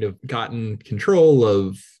had kind of gotten control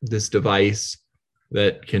of this device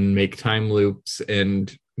that can make time loops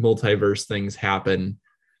and multiverse things happen.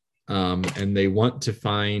 And they want to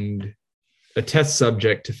find a test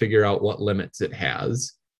subject to figure out what limits it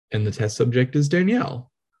has. And the test subject is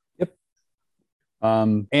Danielle. Yep.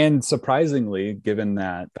 And surprisingly, given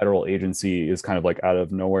that federal agency is kind of like out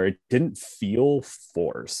of nowhere, it didn't feel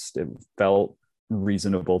forced. It felt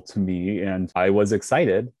reasonable to me, and I was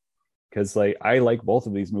excited because like I like both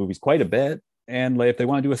of these movies quite a bit, and like if they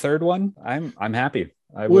want to do a third one, I'm happy.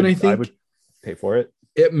 I would pay for it.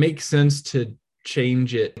 It makes sense to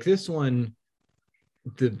change it. This one,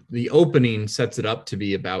 the opening sets it up to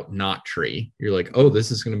be about not Tree. You're like, oh,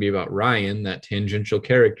 this is going to be about Ryan, that tangential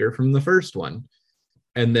character from the first one.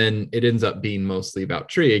 And then it ends up being mostly about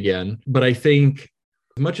Tree again. But I think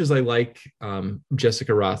as much as I like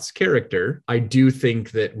Jessica Roth's character, I do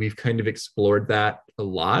think that we've kind of explored that a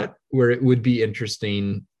lot, where it would be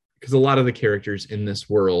interesting because a lot of the characters in this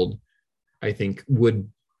world, I think,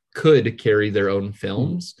 could carry their own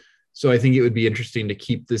films. So I think it would be interesting to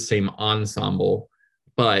keep the same ensemble,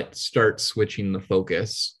 but start switching the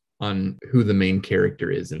focus on who the main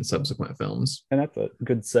character is in subsequent films. And that's a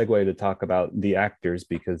good segue to talk about the actors,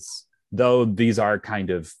 because though these are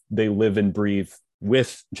they live and breathe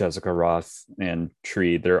with Jessica Roth and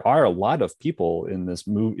Tree, there are a lot of people in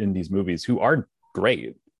these movies who are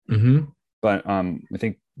great. Mm-hmm. But I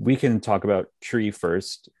think we can talk about Tree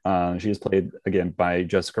first. She is played again by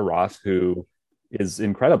Jessica Roth, who is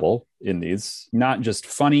incredible in these. Not just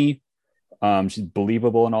funny, she's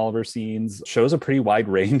believable in all of her scenes, shows a pretty wide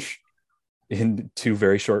range in 2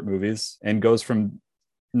 very short movies, and goes from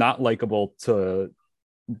not likable to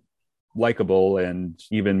likable and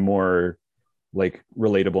even more like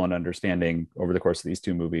relatable and understanding over the course of these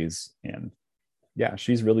 2 movies. And yeah,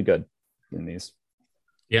 she's really good in these.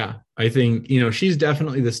 Yeah, I think, she's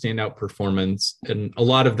definitely the standout performance. And a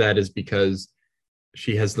lot of that is because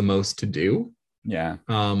she has the most to do. Yeah.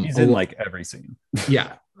 She's in like every scene.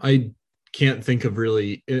 Yeah. I can't think of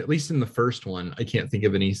really, at least in the first one, I can't think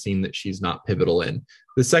of any scene that she's not pivotal in.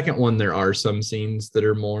 The second one, there are some scenes that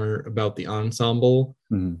are more about the ensemble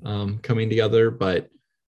coming together. But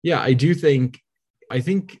yeah, I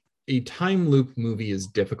think a time loop movie is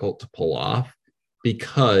difficult to pull off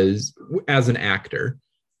because as an actor,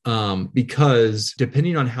 because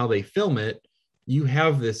depending on how they film it, you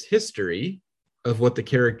have this history of what the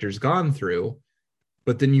character's gone through,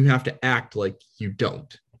 but then you have to act like you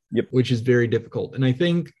don't. Yep. Which is very difficult. And I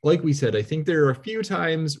think, like we said, I think there are a few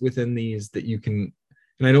times within these that you can,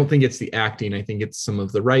 and I don't think it's the acting, I think it's some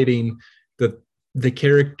of the writing, that the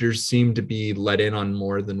characters seem to be let in on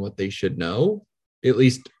more than what they should know, at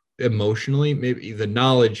least emotionally. Maybe the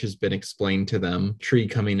knowledge has been explained to them, Tree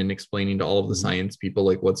coming and explaining to all of the science people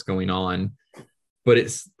like what's going on, but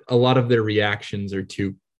it's a lot of their reactions are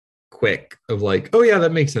too quick of like, oh yeah,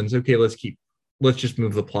 that makes sense, okay, let's just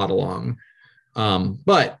move the plot along.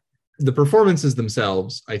 But the performances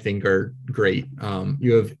themselves I think are great.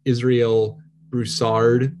 You have Israel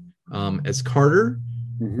Broussard as Carter,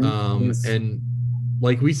 and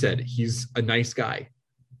like we said, he's a nice guy.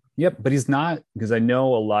 Yep, but he's not, because I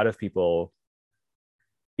know a lot of people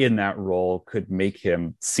in that role could make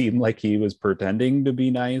him seem like he was pretending to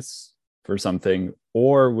be nice for something,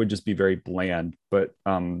 or would just be very bland. But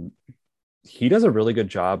he does a really good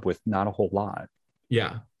job with not a whole lot.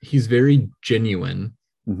 Yeah, he's very genuine.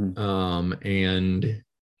 And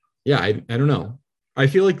yeah, I don't know. I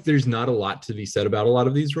feel like there's not a lot to be said about a lot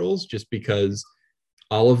of these roles just because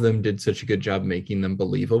all of them did such a good job making them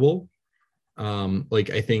believable.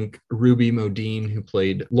 Like I think Ruby Modine, who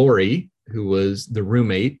played Lori, who was the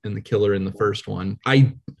roommate and the killer in the first one,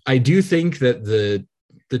 I do think that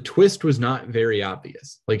the twist was not very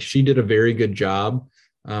obvious. Like she did a very good job.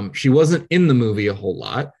 She wasn't in the movie a whole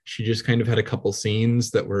lot. She just kind of had a couple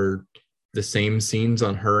scenes that were the same scenes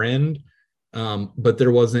on her end. But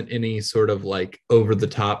there wasn't any sort of like over the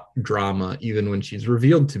top drama, even when she's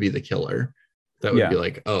revealed to be the killer. That would be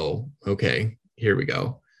like, oh, okay, here we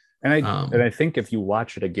go. And I think if you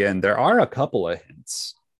watch it again, there are a couple of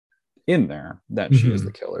hints in there that she is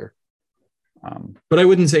the killer. But I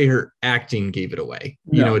wouldn't say her acting gave it away.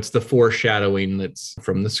 You know, it's the foreshadowing that's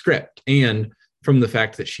from the script and from the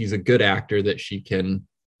fact that she's a good actor, that she can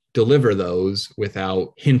deliver those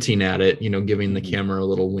without hinting at it, giving the camera a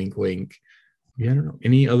little wink, wink. Yeah, I don't know.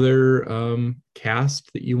 Any other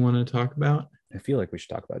cast that you want to talk about? I feel like we should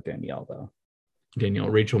talk about Danielle, though.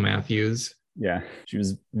 Rachel Matthews. Yeah, she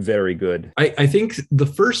was very good. I think the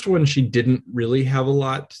first one, she didn't really have a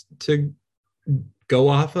lot to go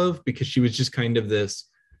off of because she was just kind of this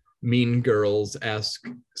Mean Girls-esque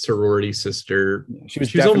sorority sister. She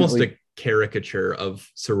was almost a caricature of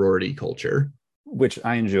sorority culture, which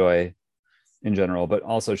I enjoy in general, but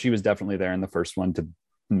also she was definitely there in the first one to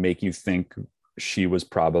make you think she was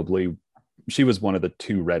one of the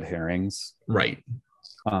 2 red herrings. Right.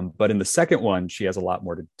 But in the second one, she has a lot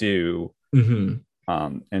more to do. And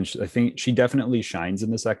I think she definitely shines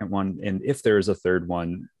in the second one. And if there is a third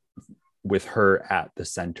one, with her at the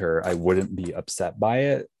center, I wouldn't be upset by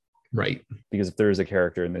it. Right. Because if there is a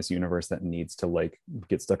character in this universe that needs to like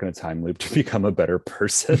get stuck in a time loop to become a better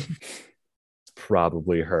person, it's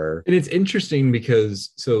probably her. And it's interesting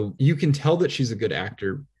because so you can tell that she's a good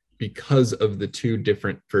actor because of the two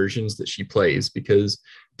different versions that she plays. Because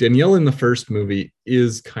Danielle in the first movie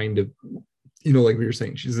is kind of, like we were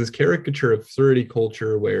saying, she's this caricature of sorority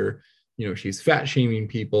culture where, she's fat shaming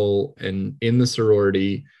people and in the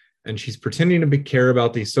sorority, and she's pretending to care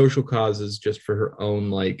about these social causes just for her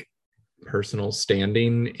own like personal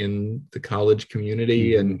standing in the college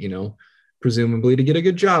community, and presumably to get a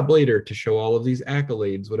good job later, to show all of these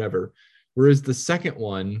accolades, whatever. Whereas the second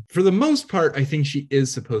one, for the most part, I think she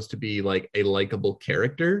is supposed to be like a likable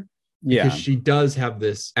character, because she does have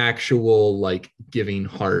this actual like giving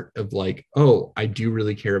heart of like, oh, I do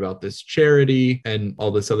really care about this charity and all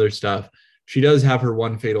this other stuff. She does have her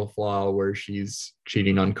one fatal flaw where she's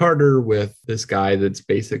cheating on Carter with this guy that's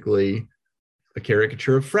basically a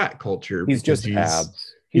caricature of frat culture. He's just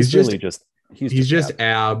abs. He's just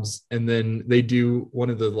abs. And then they do one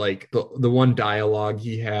of the like the one dialogue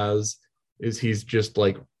he has is he's just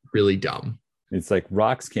like really dumb. It's like,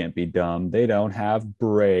 rocks can't be dumb. They don't have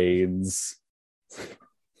brains.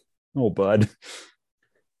 Oh, bud.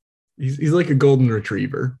 He's like a golden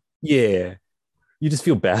retriever. Yeah. You just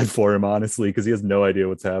feel bad for him, honestly, because he has no idea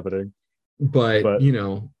what's happening. But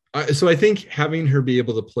so I think having her be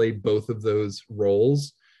able to play both of those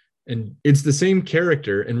roles, and it's the same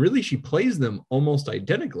character, and really she plays them almost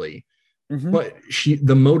identically, but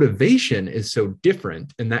the motivation is so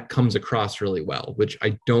different, and that comes across really well, which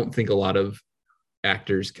I don't think a lot of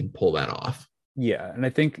actors can pull that off. Yeah, and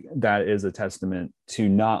I think that is a testament to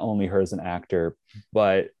not only her as an actor,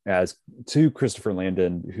 but as to Christopher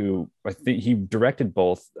Landon, who I think he directed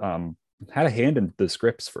both, had a hand in the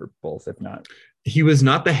scripts for both, if not. He was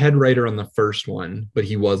not the head writer on the first one, but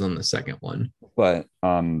he was on the second one. But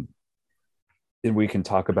and we can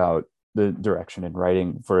talk about the direction and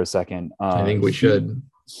writing for a second. I think we should.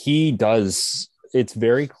 He does. It's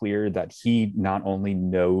very clear that he not only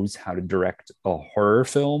knows how to direct a horror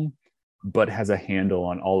film, but has a handle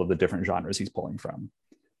on all of the different genres he's pulling from.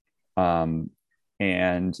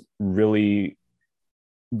 And really,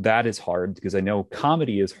 that is hard, because I know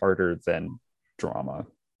comedy is harder than drama,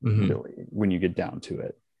 really, when you get down to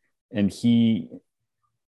it. And he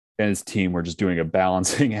and his team were just doing a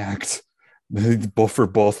balancing act for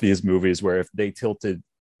both these movies, where if they tilted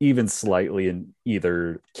even slightly in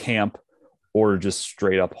either camp or just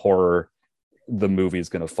straight up horror, the movie is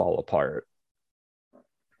going to fall apart.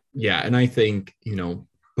 Yeah, and I think,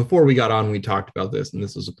 before we got on, we talked about this, and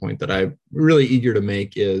this is a point that I'm really eager to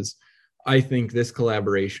make, is I think this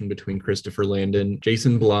collaboration between Christopher Landon,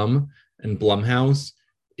 Jason Blum, and Blumhouse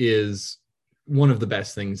is one of the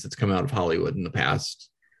best things that's come out of Hollywood in the past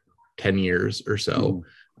 10 years or so.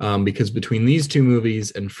 Because between these two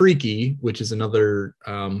movies and Freaky, which is another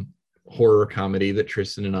horror comedy that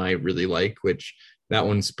Tristan and I really like, which that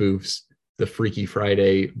one spoofs the Freaky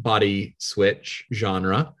Friday body switch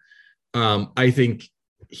genre. I think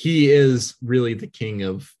he is really the king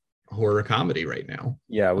of horror comedy right now.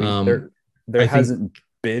 Yeah, there hasn't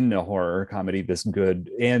been a horror comedy this good,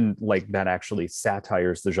 and like that actually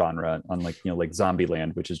satires the genre, unlike like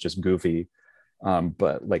Zombieland, which is just goofy.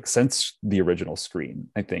 But like since the original Scream,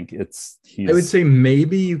 I think I would say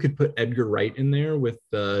maybe you could put Edgar Wright in there with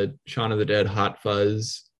the Shaun of the Dead, Hot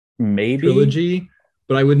Fuzz trilogy,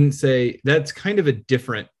 but I wouldn't say that's kind of a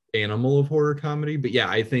different animal of horror comedy. But yeah,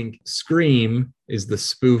 I think Scream is the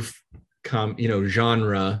spoof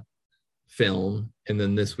genre film, and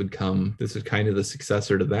then this is kind of the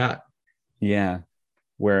successor to that. Yeah,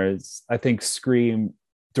 whereas I think Scream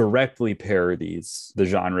directly parodies the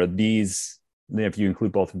genre. If you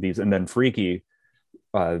include both of these, and then Freaky,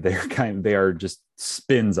 they are just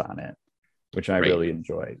spins on it, which I really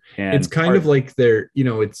enjoy. And it's kind of like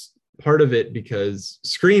it's part of it because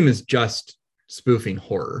Scream is just spoofing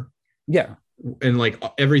horror. Yeah. And like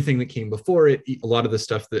everything that came before it, a lot of the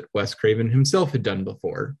stuff that Wes Craven himself had done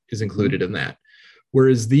before is included in that.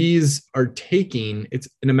 Whereas these are it's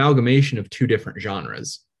an amalgamation of two different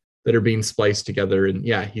genres that are being spliced together. And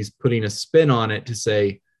yeah, he's putting a spin on it to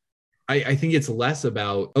say, I think it's less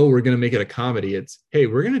about, oh, we're going to make it a comedy. It's, hey,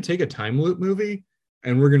 we're going to take a time loop movie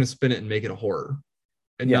and we're going to spin it and make it a horror,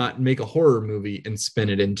 and not make a horror movie and spin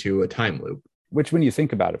it into a time loop. Which, when you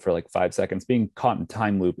think about it for like 5 seconds, being caught in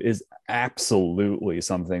time loop is absolutely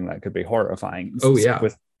something that could be horrifying. Oh, yeah.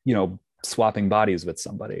 With, swapping bodies with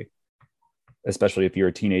somebody, especially if you're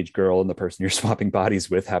a teenage girl and the person you're swapping bodies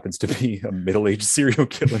with happens to be a middle-aged serial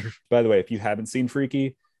killer. By the way, if you haven't seen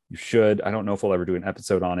Freaky, You should. I don't know if we'll ever do an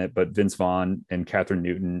episode on it, but Vince Vaughn and Catherine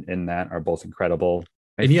Newton in that are both incredible.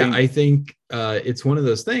 I think it's one of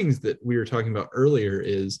those things that we were talking about earlier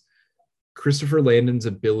is Christopher Landon's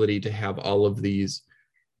ability to have all of these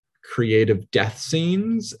creative death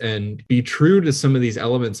scenes and be true to some of these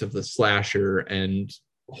elements of the slasher and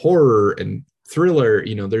horror and thriller.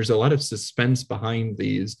 You know, there's a lot of suspense behind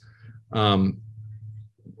these, and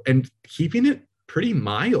keeping it pretty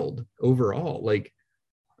mild overall. Like,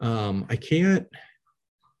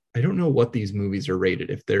 I don't know what these movies are rated.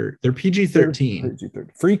 If they're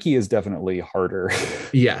PG-13. Freaky is definitely harder.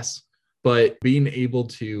 Yes, but being able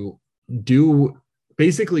to do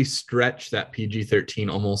basically stretch that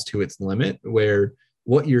PG-13 almost to its limit, where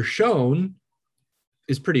what you're shown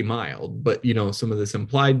is pretty mild, but you know, some of this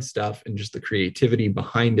implied stuff and just the creativity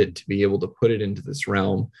behind it to be able to put it into this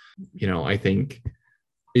realm, you know, I think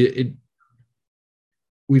it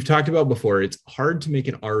we've talked about before, it's hard to make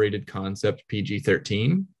an R-rated concept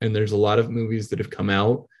PG-13. And there's a lot of movies that have come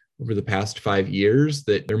out over the past 5 years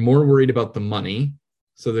that they're more worried about the money.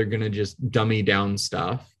 So they're going to just dummy down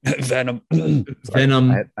stuff. Venom.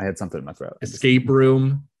 Venom. I had something in my throat. Escape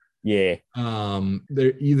Room. Yeah.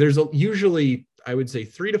 There's usually, I would say,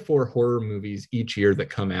 3 to 4 horror movies each year that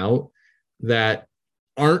come out that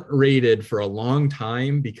aren't rated for a long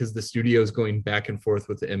time because the studio is going back and forth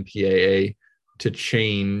with the MPAA to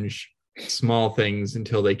change small things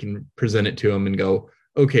until they can present it to them and go,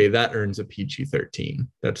 okay, that earns a PG-13.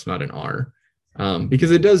 That's not an R. Because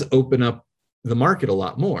it does open up the market a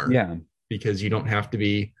lot more. Yeah. Because you don't have to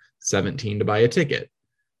be 17 to buy a ticket.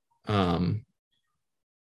 So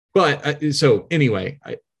anyway,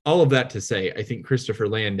 all of that to say, I think Christopher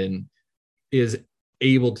Landon is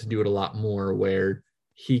able to do it a lot more where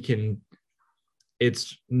he can,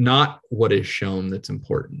 it's not what is shown that's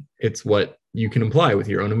important. It's what you can imply with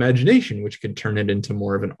your own imagination, which could turn it into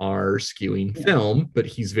more of an R skewing film, but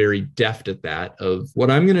he's very deft at that of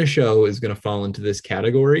what I'm going to show is going to fall into this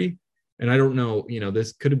category. And I don't know, you know,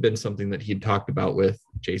 this could have been something that he'd talked about with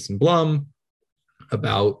Jason Blum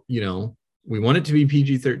about, you know, we want it to be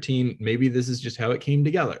PG-13. Maybe this is just how it came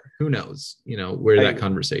together. Who knows, you know, where that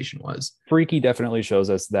conversation was. Freaky definitely shows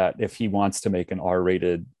us that if he wants to make an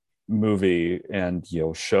R-rated movie and, you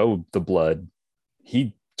know, show the blood,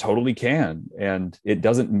 he totally can. And it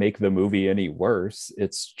doesn't make the movie any worse.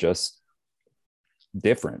 It's just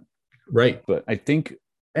different. Right. But I think,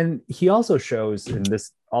 and he also shows, and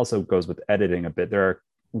this also goes with editing a bit, there are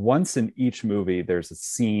once in each movie, there's a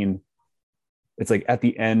scene, it's like at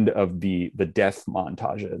the end of the death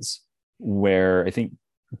montages where I think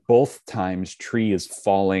both times Tree is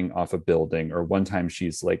falling off a building, or one time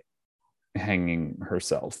she's like hanging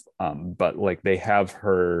herself. But like they have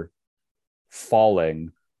her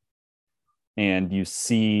falling and you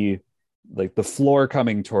see like the floor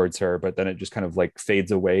coming towards her, but then it just kind of like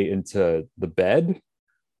fades away into the bed.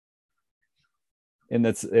 And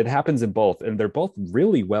it happens in both, and they're both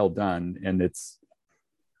really well done. And it's,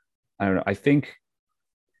 I don't know, I think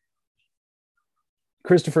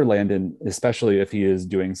Christopher Landon, especially if he is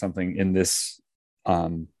doing something in this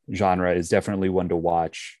genre, is definitely one to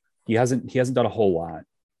watch. He hasn't done a whole lot.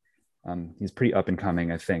 He's pretty up and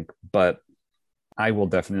coming, I think, but I will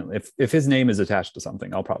definitely, if his name is attached to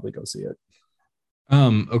something, I'll probably go see it.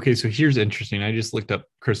 Okay, so here's interesting. I just looked up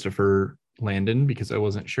Christopher Landon because I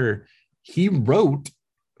wasn't sure. He wrote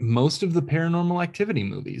most of the Paranormal Activity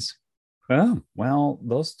movies. Oh, well,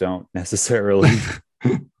 those don't necessarily.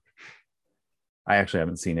 I actually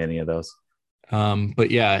haven't seen any of those.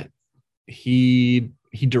 But yeah, he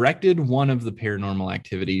directed one of the Paranormal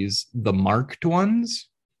Activities, the marked ones.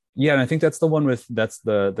 Yeah, and I think that's the one with that's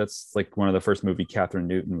like one of the first movie Catherine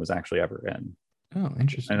Newton was actually ever in. Oh,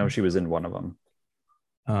 interesting. I know she was in one of them.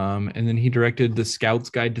 And then he directed The Scout's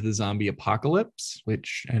Guide to the Zombie Apocalypse,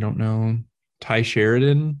 which I don't know. Ty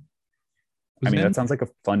Sheridan. I mean, that sounds like a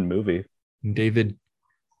fun movie. David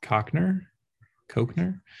Koechner.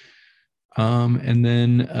 And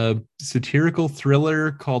then a satirical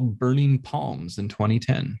thriller called Burning Palms in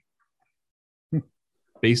 2010.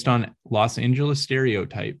 Based on Los Angeles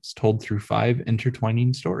stereotypes told through 5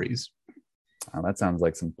 intertwining stories. Oh, that sounds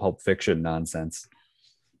like some Pulp Fiction nonsense.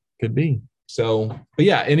 Could be. So, but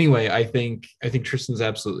yeah, anyway, I think Tristan's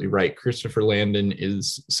absolutely right. Christopher Landon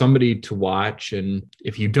is somebody to watch. And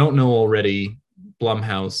if you don't know already,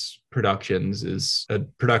 Blumhouse Productions is a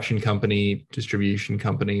production company, distribution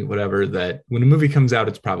company, whatever, that when a movie comes out,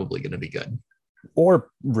 it's probably going to be good. Or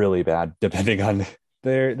really bad, depending on...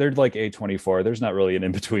 They're like A24. There's not really an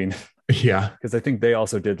in-between. Yeah. Because I think they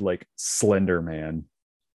also did like Slender Man.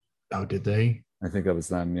 Oh, did they? I think that was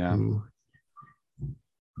them, yeah. Ooh.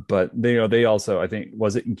 But they also, I think,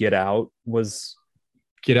 was it Get Out was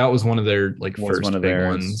Get Out was one of their like was first one of big theirs.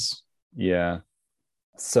 ones. Yeah.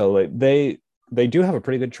 So like they do have a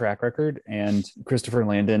pretty good track record, and Christopher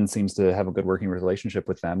Landon seems to have a good working relationship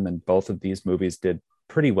with them. And both of these movies did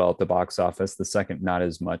pretty well at the box office. The second, not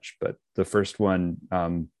as much, but the first one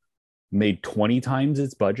made 20 times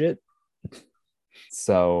its budget.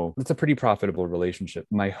 So it's a pretty profitable relationship.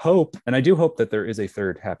 My hope, and I do hope that there is a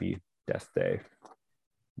third Happy Death Day,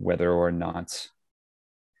 whether or not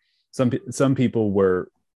some people were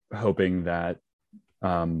hoping that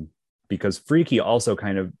because Freaky also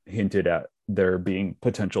kind of hinted at there being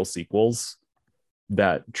potential sequels,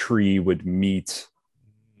 that Tree would meet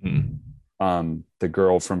the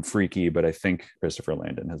girl from Freaky, but I think Christopher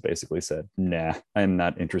Landon has basically said, nah, I'm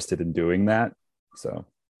not interested in doing that. So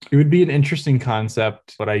it would be an interesting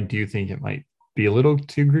concept, but I do think it might be a little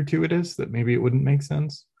too gratuitous that maybe it wouldn't make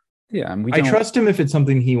sense. Yeah, and I trust him if it's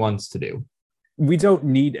something he wants to do. We don't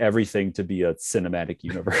need everything to be a cinematic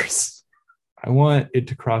universe. I want it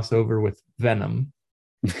to cross over with Venom.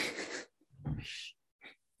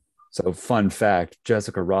 So, fun fact,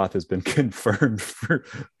 Jessica Roth has been confirmed for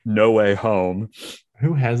No Way Home.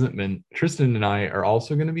 Who hasn't been? Tristan and I are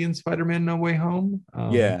also going to be in Spider-Man No Way Home.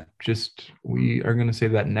 Yeah. Just, we are going to say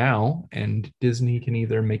that now, and Disney can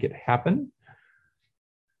either make it happen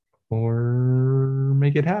or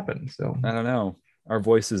make it happen. So, I don't know. Our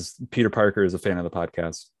voices, Peter Parker is a fan of the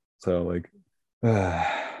podcast. So, like,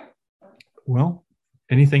 well,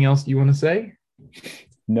 anything else you want to say?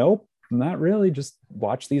 Nope, not really. Just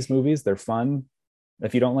watch these movies. They're fun.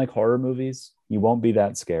 If you don't like horror movies, you won't be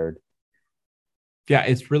that scared. Yeah,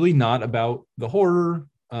 it's really not about the horror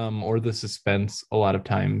or the suspense a lot of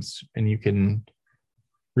times. And you can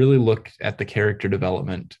really look at the character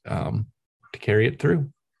development to carry it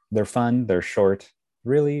through. They're fun. They're short.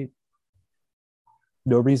 Really,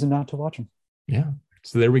 no reason not to watch them. Yeah.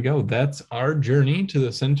 So there we go. That's our journey to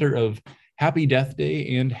the center of Happy Death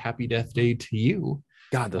Day and Happy Death Day to you.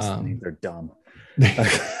 God, those names are dumb.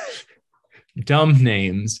 Dumb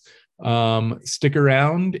names. Stick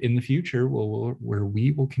around in the future where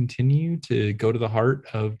we will continue to go to the heart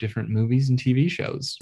of different movies and TV shows.